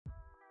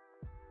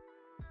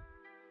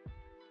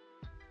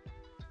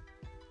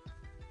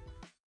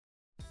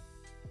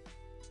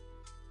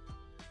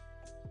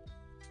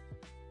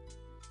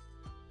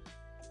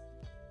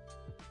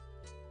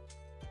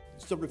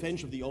the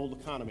revenge of the old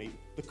economy.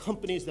 The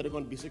companies that are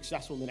going to be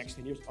successful in the next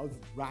 10 years are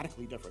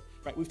radically different,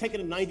 right? We've taken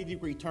a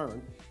 90-degree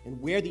turn in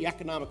where the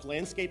economic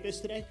landscape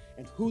is today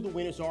and who the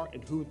winners are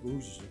and who the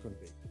losers are going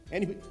to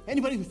be.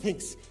 Anybody who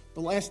thinks the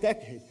last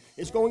decade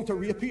is going to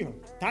reappear,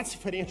 that's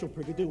financial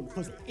brigadoon,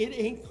 because it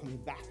ain't coming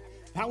back.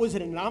 That was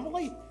an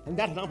anomaly, and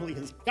that anomaly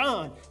is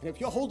gone. And if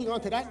you're holding on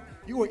to that,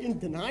 you are in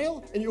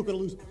denial, and you're going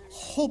to lose a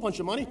whole bunch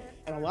of money,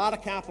 and a lot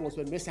of capital has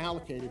been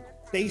misallocated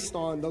based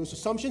on those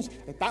assumptions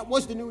that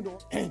was the new norm.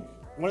 And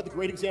one of the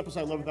great examples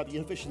I love about the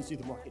inefficiency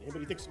of the market.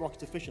 Everybody thinks the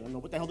market's efficient. I don't know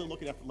what the hell they're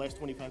looking at for the last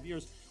 25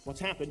 years. What's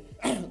happened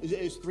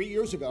is 3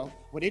 years ago,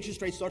 when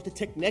interest rates started to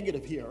tick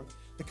negative here,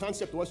 the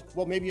concept was,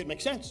 well, maybe it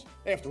makes sense.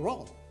 After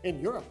all, in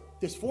Europe,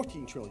 there's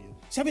 14 trillion,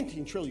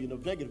 17 trillion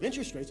of negative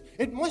interest rates.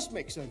 It must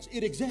make sense.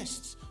 It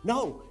exists.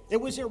 No, it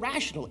was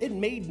irrational. It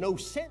made no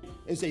sense.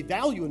 As a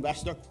value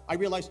investor, I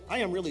realized I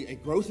am really a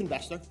growth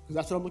investor, because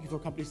that's what I'm looking for,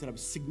 companies that have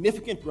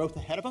significant growth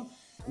ahead of them.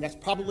 And that's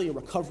probably a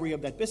recovery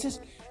of that business.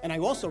 And I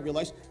also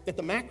realized that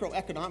the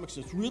macroeconomics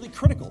is really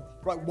critical,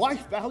 right? Why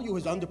value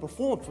has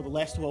underperformed for the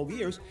last 12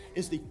 years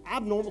is the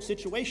abnormal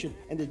situation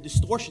and the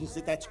distortions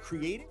that that's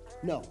creating.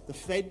 No, the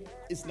Fed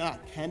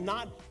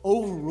cannot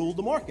overrule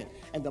the market.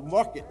 And the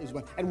market is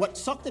what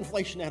sucked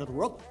inflation out of the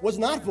world was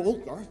not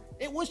Volcker.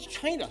 It was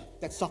China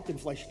that sucked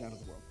inflation out of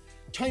the world.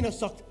 China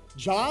sucked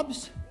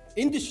jobs,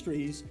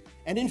 industries,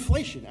 and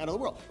inflation out of the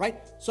world, right?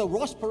 So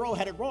Ross Perot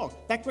had it wrong.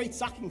 That great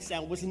sucking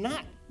sound was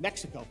not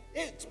Mexico.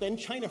 It's been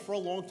China for a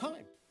long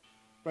time,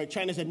 right?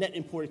 China's a net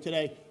importer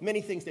today.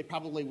 Many things they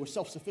probably were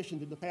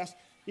self-sufficient in the past.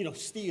 You know,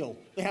 steel.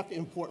 They have to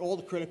import all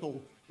the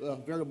critical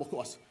variable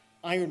costs.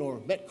 Iron ore,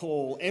 met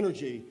coal,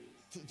 energy.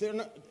 They're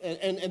not,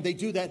 and they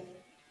do that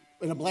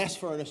in a blast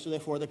furnace, so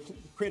therefore they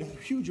create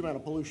a huge amount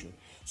of pollution.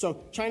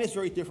 So China's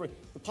very different.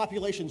 The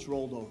population's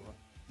rolled over.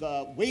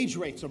 The wage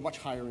rates are much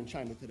higher in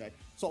China today.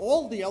 So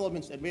all the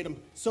elements that made them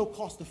so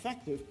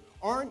cost-effective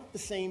aren't the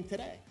same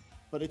today.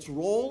 But its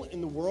role in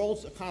the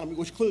world's economy,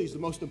 which clearly is the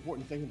most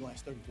important thing in the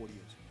last 30, 40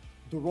 years,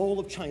 the role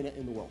of China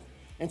in the world.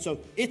 And so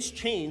it's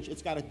changed.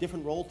 It's got a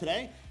different role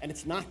today, and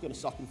it's not going to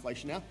suck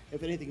inflation out.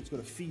 If anything, it's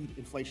going to feed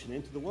inflation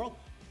into the world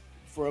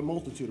for a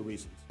multitude of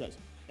reasons.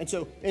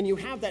 And you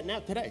have that now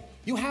today.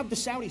 You have the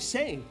Saudis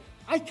saying,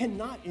 I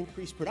cannot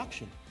increase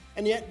production.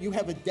 And yet you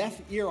have a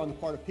deaf ear on the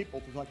part of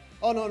people who's like,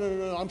 oh,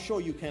 no, I'm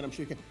sure you can, I'm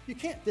sure you can. You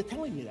can't, they're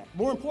telling you that.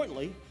 More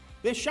importantly,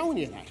 they're showing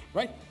you that,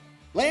 right?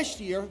 Last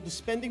year, the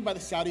spending by the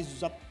Saudis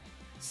was up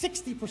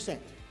 60%.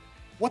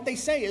 What they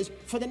say is,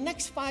 for the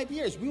next 5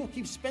 years, we will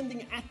keep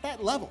spending at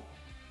that level.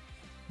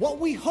 What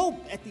we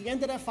hope at the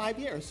end of that 5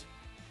 years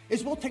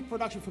is we'll take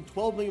production from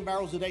 12 million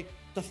barrels a day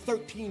to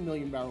 13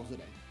 million barrels a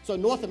day. So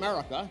North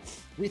America,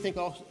 we think,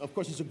 of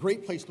course, is a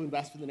great place to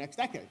invest for the next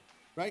decade,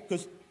 right?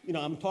 Because, you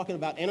know, I'm talking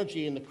about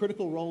energy and the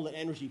critical role that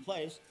energy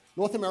plays.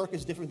 North America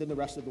is different than the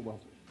rest of the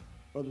world,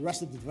 or the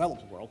rest of the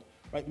developed world,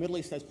 right? Middle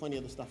East has plenty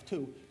of the stuff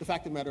too. The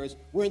fact of the matter is,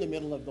 we're in the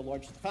middle of the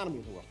largest economy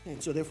of the world.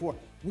 And so therefore,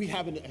 we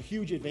have a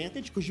huge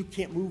advantage because you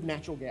can't move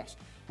natural gas.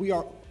 We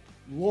are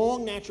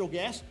long natural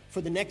gas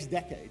for the next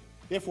decade.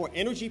 Therefore,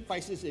 energy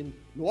prices in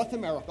North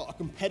America are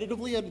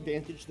competitively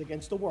advantaged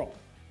against the world.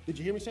 Did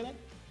you hear me say that?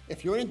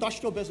 If you're an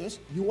industrial business,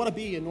 you want to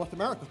be in North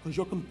America because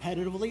you're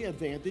competitively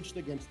advantaged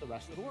against the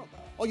rest of the world.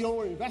 Oh, you don't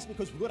want to invest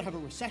because we're going to have a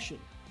recession.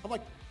 I'm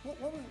like, what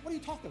are you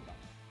talking about?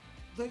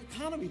 The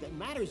economy that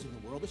matters in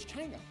the world is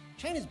China.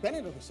 China's been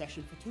in a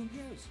recession for 2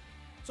 years.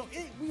 So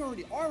we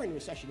already are in a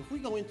recession. If we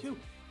go into,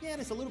 yeah,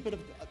 there's a little bit of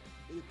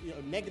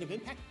negative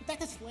impact, but that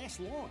doesn't last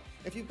long.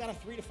 If you've got a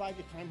 3 to 5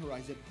 year time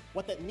horizon,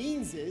 what that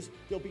means is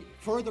there'll be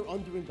further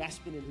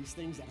underinvestment in these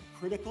things that are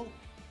critical,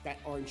 that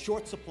are in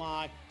short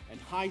supply and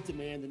high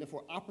demand, and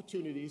therefore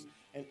opportunities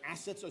and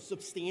assets are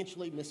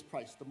substantially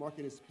mispriced. The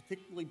market is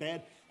particularly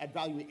bad at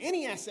valuing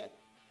any asset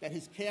that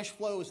his cash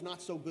flow is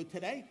not so good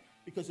today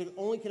because it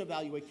only can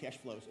evaluate cash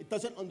flows. It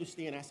doesn't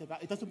understand asset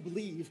value. It doesn't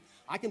believe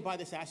I can buy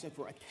this asset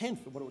for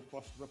 1/10 of what it would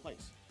cost to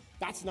replace.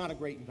 That's not a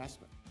great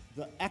investment.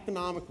 The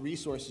economic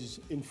resources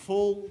in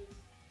full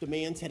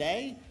demand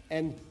today,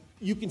 and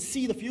you can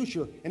see the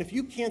future. And if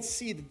you can't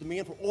see the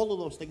demand for all of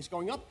those things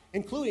going up,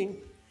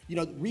 including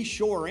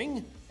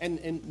reshoring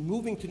and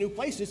moving to new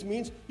places,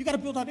 means you got to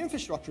build out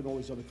infrastructure in all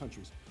these other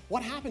countries.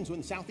 What happens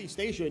when Southeast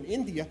Asia and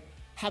India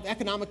have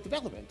economic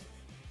development?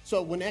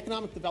 So when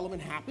economic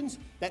development happens,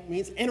 that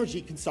means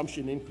energy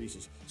consumption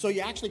increases. So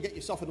you actually get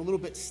yourself in a little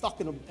bit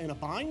stuck in a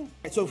bind.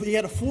 And so if you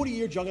had a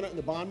 40-year juggernaut in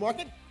the bond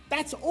market,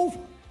 that's over.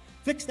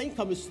 Fixed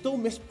income is still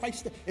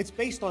mispriced. It's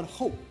based on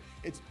hope.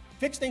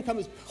 Fixed income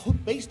is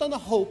based on the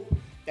hope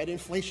that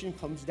inflation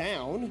comes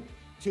down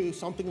to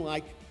something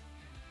like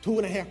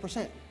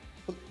 2.5%.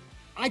 But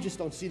I just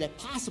don't see that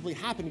possibly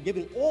happening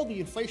given all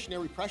the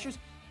inflationary pressures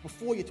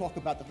before you talk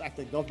about the fact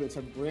that governments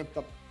have ramped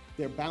up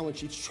their balance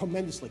sheets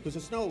tremendously, because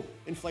there's no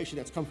inflation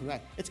that's come from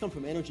that. It's come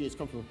from energy, it's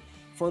come from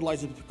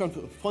fertilizer, it's come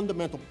from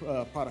fundamental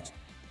products.